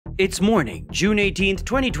It's morning, June 18th,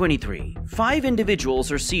 2023. 5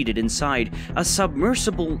 individuals are seated inside a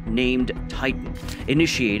submersible named Titan,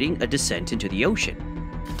 initiating a descent into the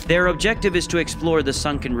ocean. Their objective is to explore the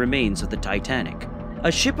sunken remains of the Titanic,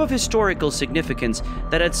 a ship of historical significance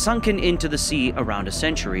that had sunken into the sea around a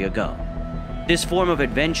century ago. This form of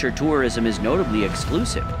adventure tourism is notably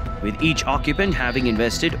exclusive, with each occupant having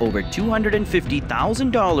invested over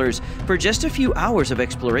 $250,000 for just a few hours of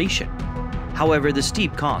exploration. However, the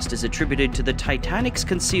steep cost is attributed to the Titanic's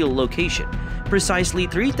concealed location, precisely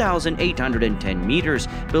 3,810 meters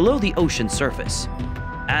below the ocean surface.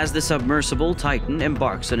 As the submersible Titan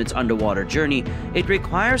embarks on its underwater journey, it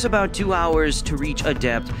requires about 2 hours to reach a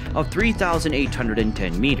depth of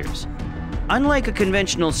 3,810 meters. Unlike a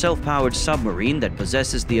conventional self-powered submarine that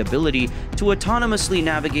possesses the ability to autonomously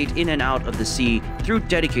navigate in and out of the sea through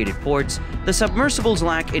dedicated ports, the submersibles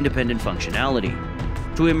lack independent functionality.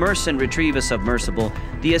 To immerse and retrieve a submersible,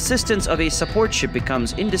 the assistance of a support ship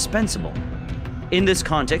becomes indispensable. In this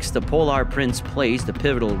context, the Polar Prince plays the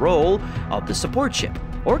pivotal role of the support ship,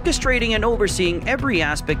 orchestrating and overseeing every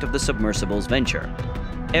aspect of the submersible's venture.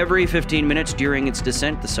 Every 15 minutes during its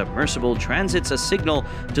descent, the submersible transits a signal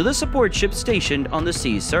to the support ship stationed on the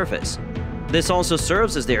sea's surface. This also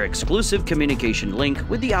serves as their exclusive communication link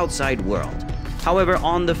with the outside world. However,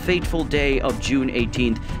 on the fateful day of June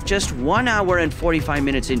 18th, just 1 hour and 45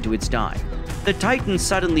 minutes into its dive, the Titan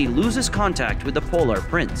suddenly loses contact with the Polar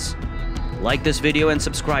Prince. Like this video and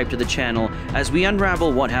subscribe to the channel as we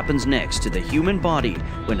unravel what happens next to the human body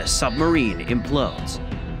when a submarine implodes.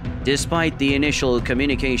 Despite the initial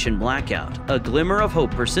communication blackout, a glimmer of hope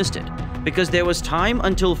persisted, because there was time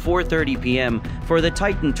until 4:30 p.m. for the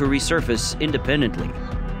Titan to resurface independently.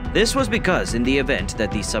 This was because in the event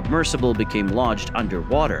that the submersible became lodged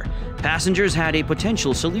underwater, passengers had a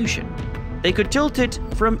potential solution. They could tilt it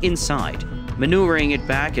from inside, maneuvering it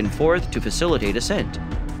back and forth to facilitate ascent.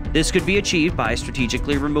 This could be achieved by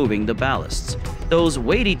strategically removing the ballasts, those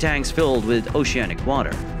weighty tanks filled with oceanic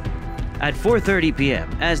water. At 4:30 p.m.,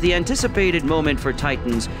 as the anticipated moment for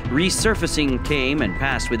Titan's resurfacing came and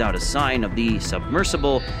passed without a sign of the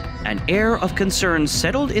submersible, an air of concern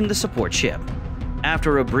settled in the support ship.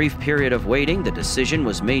 After a brief period of waiting, the decision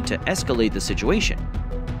was made to escalate the situation.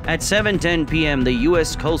 At 7:10 p.m., the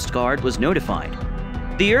U.S. Coast Guard was notified.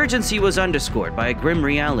 The urgency was underscored by a grim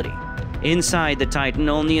reality. Inside the Titan,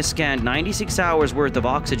 only a scant 96 hours worth of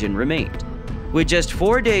oxygen remained. With just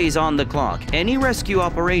 4 days on the clock, any rescue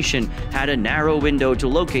operation had a narrow window to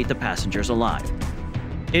locate the passengers alive.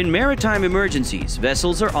 In maritime emergencies,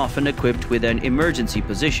 vessels are often equipped with an emergency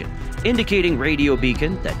position, indicating radio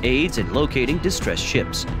beacon that aids in locating distressed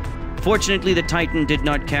ships. Fortunately, the Titan did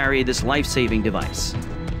not carry this life-saving device.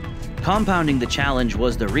 Compounding the challenge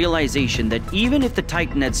was the realization that even if the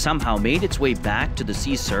Titan had somehow made its way back to the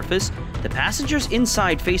sea's surface, the passengers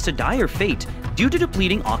inside faced a dire fate due to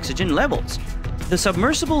depleting oxygen levels. The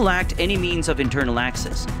submersible lacked any means of internal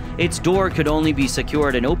access. Its door could only be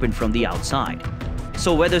secured and opened from the outside.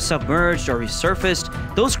 So whether submerged or resurfaced,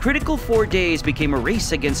 those critical 4 days became a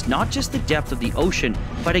race against not just the depth of the ocean,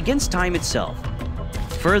 but against time itself.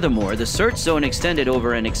 Furthermore, the search zone extended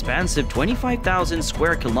over an expansive 25,000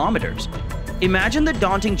 square kilometers. Imagine the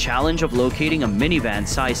daunting challenge of locating a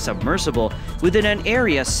minivan-sized submersible within an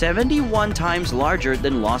area 71 times larger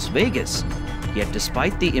than Las Vegas. Yet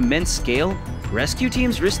despite the immense scale, rescue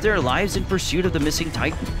teams risked their lives in pursuit of the missing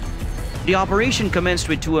Titan. The operation commenced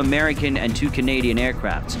with 2 American and 2 Canadian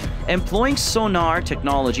aircrafts, employing sonar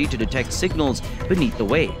technology to detect signals beneath the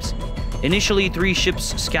waves. Initially, 3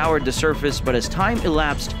 ships scoured the surface, but as time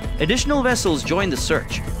elapsed, additional vessels joined the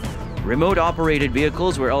search. Remote-operated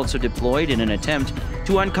vehicles were also deployed in an attempt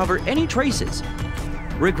to uncover any traces.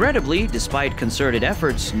 Regrettably, despite concerted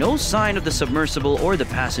efforts, no sign of the submersible or the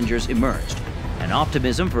passengers emerged, and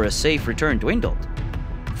optimism for a safe return dwindled.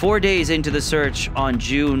 4 days into the search, on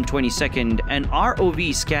June 22nd, an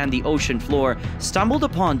ROV scanned the ocean floor, stumbled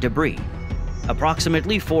upon debris,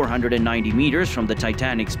 approximately 490 meters from the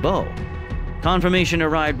Titanic's bow. Confirmation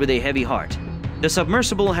arrived with a heavy heart. The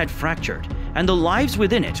submersible had fractured, and the lives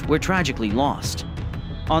within it were tragically lost.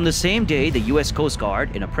 On the same day, the U.S. Coast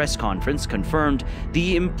Guard, in a press conference, confirmed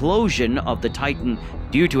the implosion of the Titan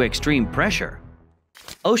due to extreme pressure.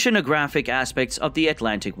 Oceanographic aspects of the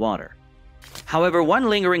Atlantic water. However, one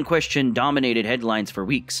lingering question dominated headlines for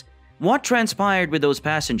weeks. What transpired with those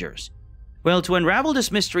passengers? Well, to unravel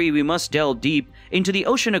this mystery, we must delve deep into the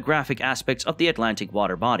oceanographic aspects of the Atlantic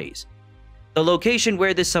water bodies. The location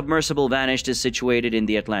where this submersible vanished is situated in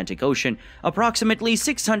the Atlantic Ocean, approximately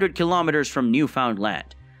 600 kilometers from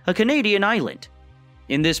Newfoundland, a Canadian island.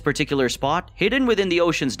 In this particular spot, hidden within the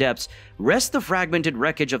ocean's depths, rests the fragmented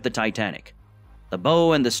wreckage of the Titanic. The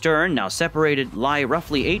bow and the stern, now separated, lie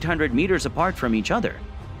roughly 800 meters apart from each other.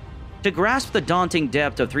 To grasp the daunting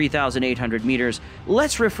depth of 3,800 meters,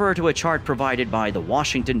 let's refer to a chart provided by the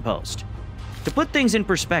Washington Post. To put things in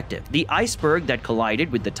perspective, the iceberg that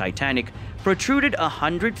collided with the Titanic protruded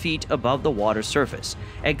 100 feet above the water's surface,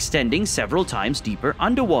 extending several times deeper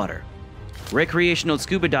underwater. Recreational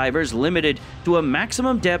scuba divers limited to a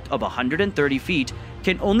maximum depth of 130 feet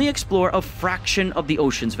can only explore a fraction of the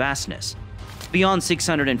ocean's vastness. Beyond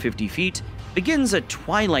 650 feet begins a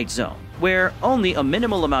twilight zone, where only a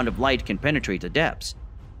minimal amount of light can penetrate the depths.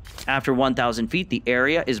 After 1,000 feet, the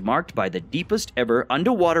area is marked by the deepest ever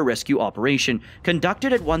underwater rescue operation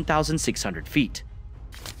conducted at 1,600 feet.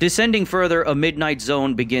 Descending further, a midnight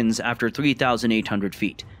zone begins after 3,800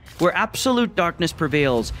 feet, where absolute darkness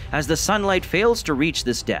prevails as the sunlight fails to reach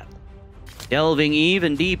this depth. Delving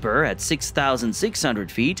even deeper at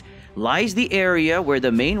 6,600 feet lies the area where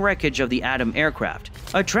the main wreckage of the Atom aircraft,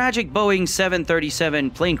 a tragic Boeing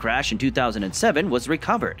 737 plane crash in 2007, was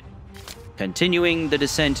recovered. Continuing the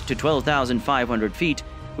descent to 12,500 feet,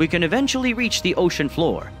 we can eventually reach the ocean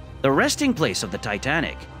floor, the resting place of the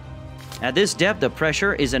Titanic. At this depth, the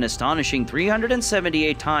pressure is an astonishing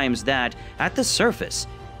 378 times that at the surface,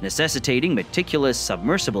 necessitating meticulous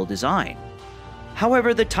submersible design.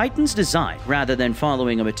 However, the Titan's design, rather than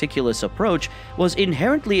following a meticulous approach, was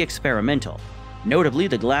inherently experimental. Notably,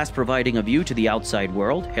 the glass providing a view to the outside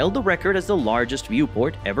world held the record as the largest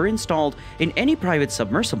viewport ever installed in any private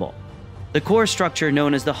submersible. The core structure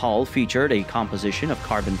known as the hull featured a composition of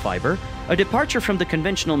carbon fiber, a departure from the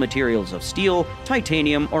conventional materials of steel,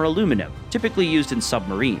 titanium, or aluminum, typically used in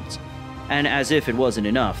submarines. And as if it wasn't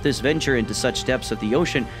enough, this venture into such depths of the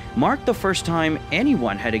ocean marked the first time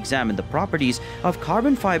anyone had examined the properties of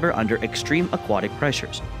carbon fiber under extreme aquatic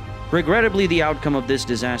pressures. Regrettably, the outcome of this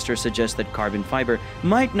disaster suggests that carbon fiber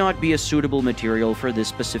might not be a suitable material for this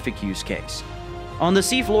specific use case. On the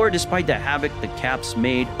seafloor, despite the havoc, the caps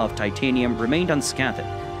made of titanium remained unscathed.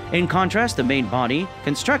 In contrast, the main body,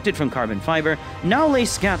 constructed from carbon fiber, now lay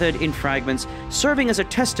scattered in fragments, serving as a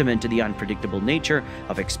testament to the unpredictable nature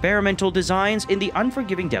of experimental designs in the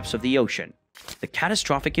unforgiving depths of the ocean. The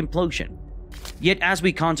catastrophic implosion. Yet as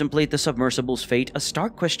we contemplate the submersible's fate, a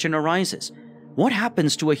stark question arises. What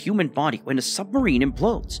happens to a human body when a submarine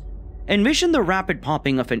implodes? Envision the rapid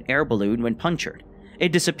popping of an air balloon when punctured.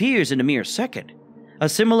 It disappears in a mere second. A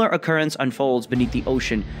similar occurrence unfolds beneath the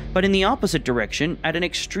ocean, but in the opposite direction at an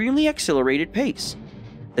extremely accelerated pace.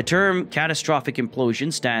 The term catastrophic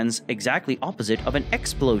implosion stands exactly opposite of an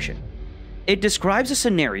explosion. It describes a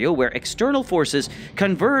scenario where external forces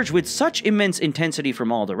converge with such immense intensity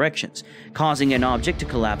from all directions, causing an object to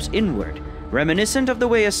collapse inward, reminiscent of the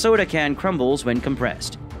way a soda can crumbles when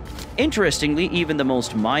compressed. Interestingly, even the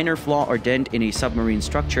most minor flaw or dent in a submarine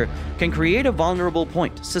structure can create a vulnerable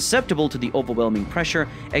point susceptible to the overwhelming pressure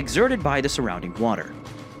exerted by the surrounding water.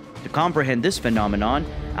 To comprehend this phenomenon,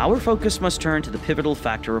 our focus must turn to the pivotal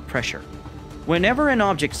factor of pressure. Whenever an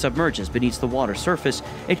object submerges beneath the water surface,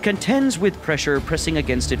 it contends with pressure pressing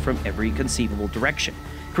against it from every conceivable direction,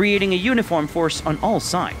 creating a uniform force on all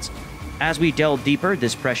sides. As we delve deeper,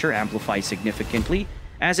 this pressure amplifies significantly,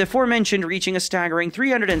 as aforementioned, reaching a staggering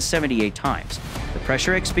 378 times the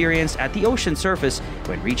pressure experienced at the ocean surface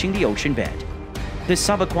when reaching the ocean bed. This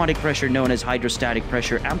subaquatic pressure, known as hydrostatic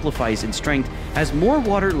pressure, amplifies in strength as more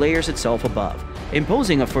water layers itself above,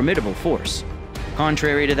 imposing a formidable force.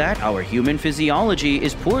 Contrary to that, our human physiology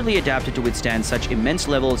is poorly adapted to withstand such immense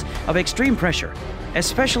levels of extreme pressure,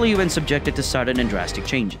 especially when subjected to sudden and drastic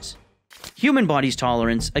changes. Human body's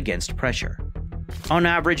tolerance against pressure. On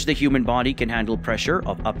average, the human body can handle pressure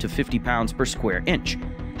of up to 50 pounds per square inch.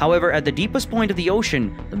 However, at the deepest point of the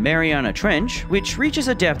ocean, the Mariana Trench, which reaches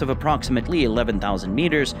a depth of approximately 11,000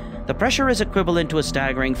 meters, the pressure is equivalent to a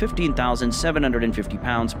staggering 15,750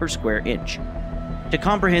 pounds per square inch. To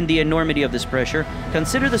comprehend the enormity of this pressure,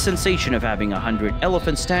 consider the sensation of having 100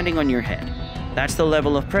 elephants standing on your head. That's the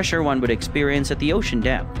level of pressure one would experience at the ocean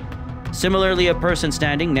depth. Similarly, a person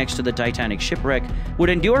standing next to the Titanic shipwreck would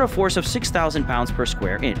endure a force of 6,000 pounds per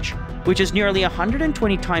square inch, which is nearly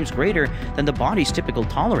 120 times greater than the body's typical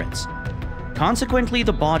tolerance. Consequently,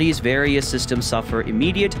 the body's various systems suffer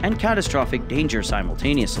immediate and catastrophic danger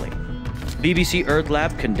simultaneously. BBC Earth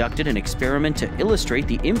Lab conducted an experiment to illustrate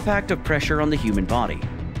the impact of pressure on the human body.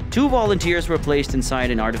 2 volunteers were placed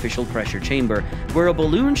inside an artificial pressure chamber, where a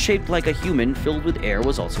balloon shaped like a human filled with air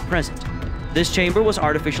was also present. This chamber was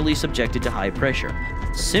artificially subjected to high pressure,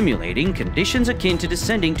 simulating conditions akin to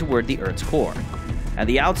descending toward the Earth's core. At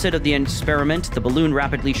the outset of the experiment, the balloon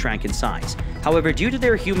rapidly shrank in size. However, due to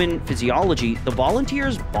their human physiology, the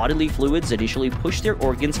volunteers' bodily fluids initially pushed their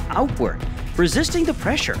organs outward, resisting the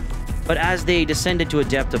pressure. But as they descended to a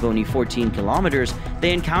depth of only 14 kilometers,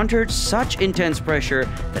 they encountered such intense pressure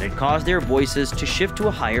that it caused their voices to shift to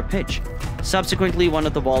a higher pitch. Subsequently, one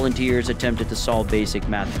of the volunteers attempted to solve basic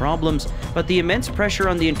math problems, but the immense pressure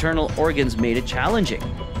on the internal organs made it challenging.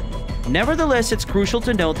 Nevertheless, it's crucial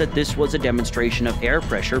to note that this was a demonstration of air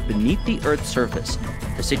pressure beneath the Earth's surface.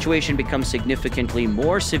 The situation becomes significantly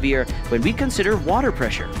more severe when we consider water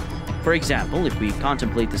pressure. For example, if we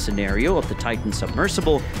contemplate the scenario of the Titan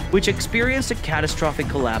submersible, which experienced a catastrophic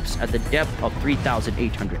collapse at the depth of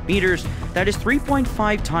 3,800 meters, that is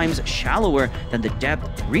 3.5 times shallower than the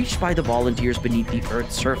depth reached by the volunteers beneath the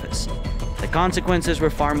Earth's surface. The consequences were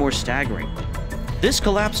far more staggering. This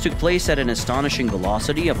collapse took place at an astonishing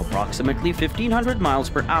velocity of approximately 1,500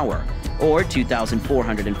 miles per hour, or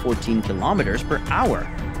 2,414 kilometers per hour,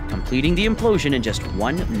 completing the implosion in just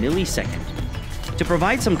 1 millisecond. To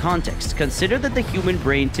provide some context, consider that the human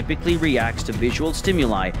brain typically reacts to visual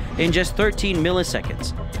stimuli in just 13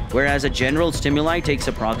 milliseconds, whereas a general stimuli takes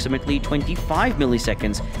approximately 25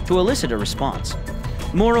 milliseconds to elicit a response.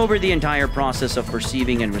 Moreover, the entire process of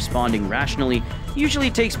perceiving and responding rationally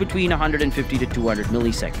usually takes between 150 to 200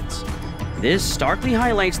 milliseconds. This starkly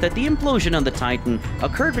highlights that the implosion on the Titan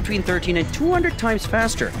occurred between 13 and 200 times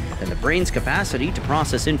faster than the brain's capacity to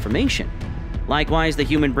process information. Likewise, the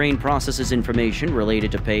human brain processes information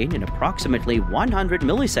related to pain in approximately 100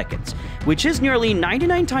 milliseconds, which is nearly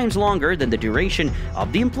 99 times longer than the duration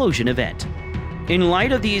of the implosion event. In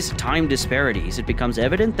light of these time disparities, it becomes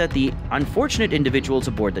evident that the unfortunate individuals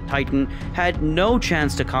aboard the Titan had no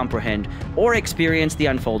chance to comprehend or experience the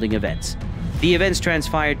unfolding events. The events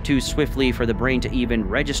transpired too swiftly for the brain to even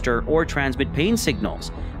register or transmit pain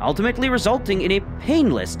signals, ultimately resulting in a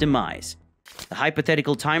painless demise. The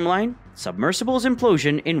hypothetical timeline: submersible's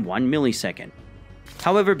implosion in 1 millisecond.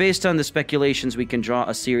 However, based on the speculations, we can draw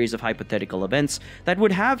a series of hypothetical events that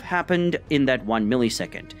would have happened in that 1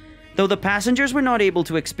 millisecond. Though the passengers were not able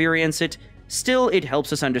to experience it, still it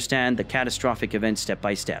helps us understand the catastrophic event step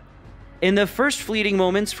by step. In the first fleeting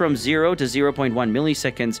moments from 0 to 0.1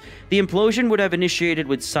 milliseconds, the implosion would have initiated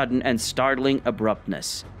with sudden and startling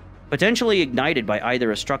abruptness, potentially ignited by either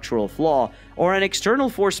a structural flaw or an external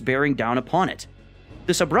force bearing down upon it.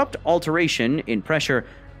 This abrupt alteration in pressure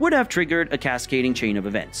would have triggered a cascading chain of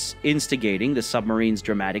events, instigating the submarine's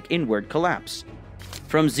dramatic inward collapse.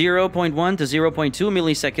 From 0.1 to 0.2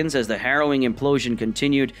 milliseconds, as the harrowing implosion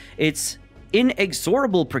continued its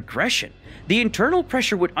inexorable progression, the internal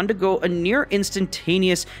pressure would undergo a near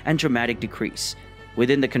instantaneous and dramatic decrease.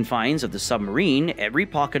 Within the confines of the submarine, every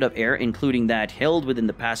pocket of air, including that held within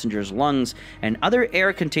the passenger's lungs and other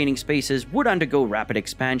air-containing spaces, would undergo rapid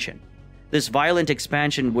expansion. This violent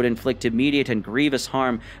expansion would inflict immediate and grievous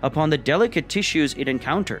harm upon the delicate tissues it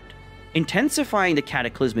encountered, intensifying the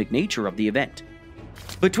cataclysmic nature of the event.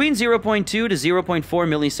 Between 0.2 to 0.4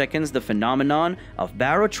 milliseconds, the phenomenon of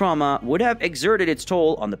barotrauma would have exerted its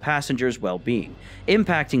toll on the passenger's well-being,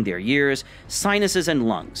 impacting their ears, sinuses, and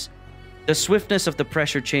lungs. The swiftness of the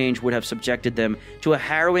pressure change would have subjected them to a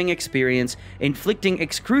harrowing experience, inflicting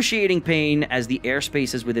excruciating pain as the air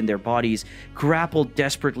spaces within their bodies grappled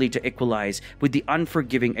desperately to equalize with the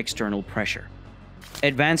unforgiving external pressure.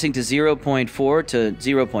 Advancing to 0.4 to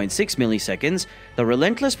 0.6 milliseconds, the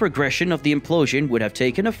relentless progression of the implosion would have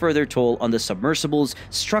taken a further toll on the submersible's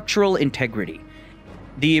structural integrity.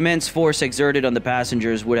 The immense force exerted on the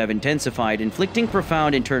passengers would have intensified, inflicting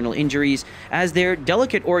profound internal injuries as their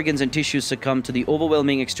delicate organs and tissues succumbed to the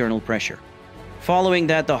overwhelming external pressure. Following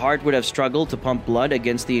that, the heart would have struggled to pump blood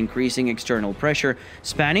against the increasing external pressure,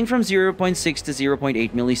 spanning from 0.6 to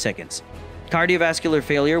 0.8 milliseconds. Cardiovascular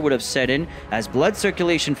failure would have set in as blood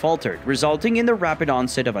circulation faltered, resulting in the rapid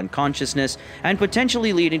onset of unconsciousness and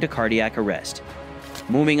potentially leading to cardiac arrest.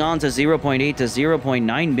 Moving on to 0.8 to 0.9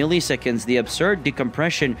 milliseconds, the absurd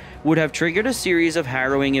decompression would have triggered a series of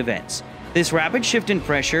harrowing events. This rapid shift in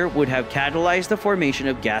pressure would have catalyzed the formation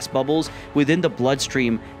of gas bubbles within the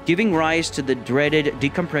bloodstream, giving rise to the dreaded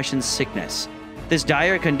decompression sickness. This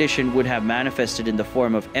dire condition would have manifested in the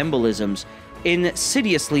form of embolisms,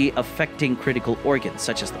 insidiously affecting critical organs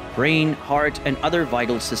such as the brain, heart, and other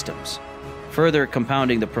vital systems, further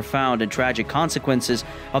compounding the profound and tragic consequences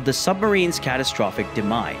of the submarine's catastrophic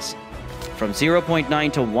demise. From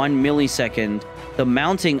 0.9 to 1 millisecond, the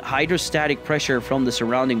mounting hydrostatic pressure from the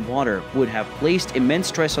surrounding water would have placed immense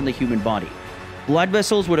stress on the human body. Blood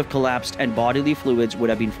vessels would have collapsed and bodily fluids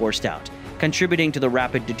would have been forced out, contributing to the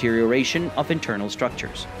rapid deterioration of internal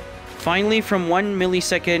structures. Finally, from 1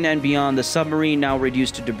 millisecond and beyond, the submarine, now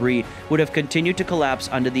reduced to debris, would have continued to collapse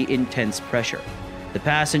under the intense pressure. The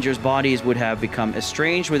passengers' bodies would have become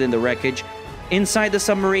estranged within the wreckage. Inside the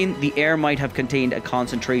submarine, the air might have contained a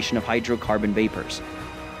concentration of hydrocarbon vapors.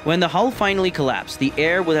 When the hull finally collapsed, the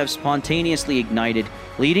air would have spontaneously ignited,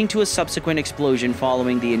 leading to a subsequent explosion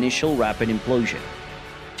following the initial rapid implosion.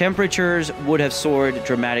 Temperatures would have soared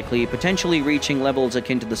dramatically, potentially reaching levels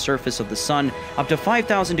akin to the surface of the sun, up to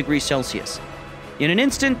 5,000 degrees Celsius. In an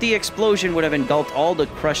instant, the explosion would have engulfed all the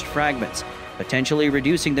crushed fragments, potentially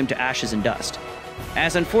reducing them to ashes and dust.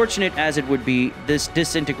 As unfortunate as it would be, this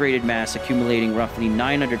disintegrated mass, accumulating roughly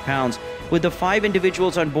 900 pounds, with the 5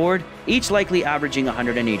 individuals on board, each likely averaging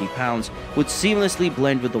 180 pounds, would seamlessly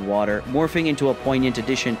blend with the water, morphing into a poignant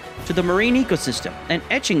addition to the marine ecosystem and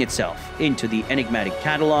etching itself into the enigmatic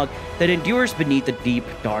catalog that endures beneath the deep,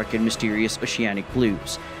 dark, and mysterious oceanic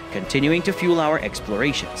blues, continuing to fuel our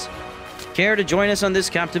explorations. Care to join us on this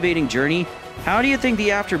captivating journey? How do you think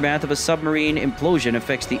the aftermath of a submarine implosion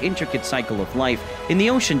affects the intricate cycle of life in the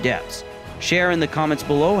ocean depths? Share in the comments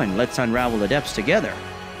below and let's unravel the depths together.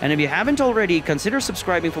 And if you haven't already, consider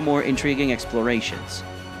subscribing for more intriguing explorations.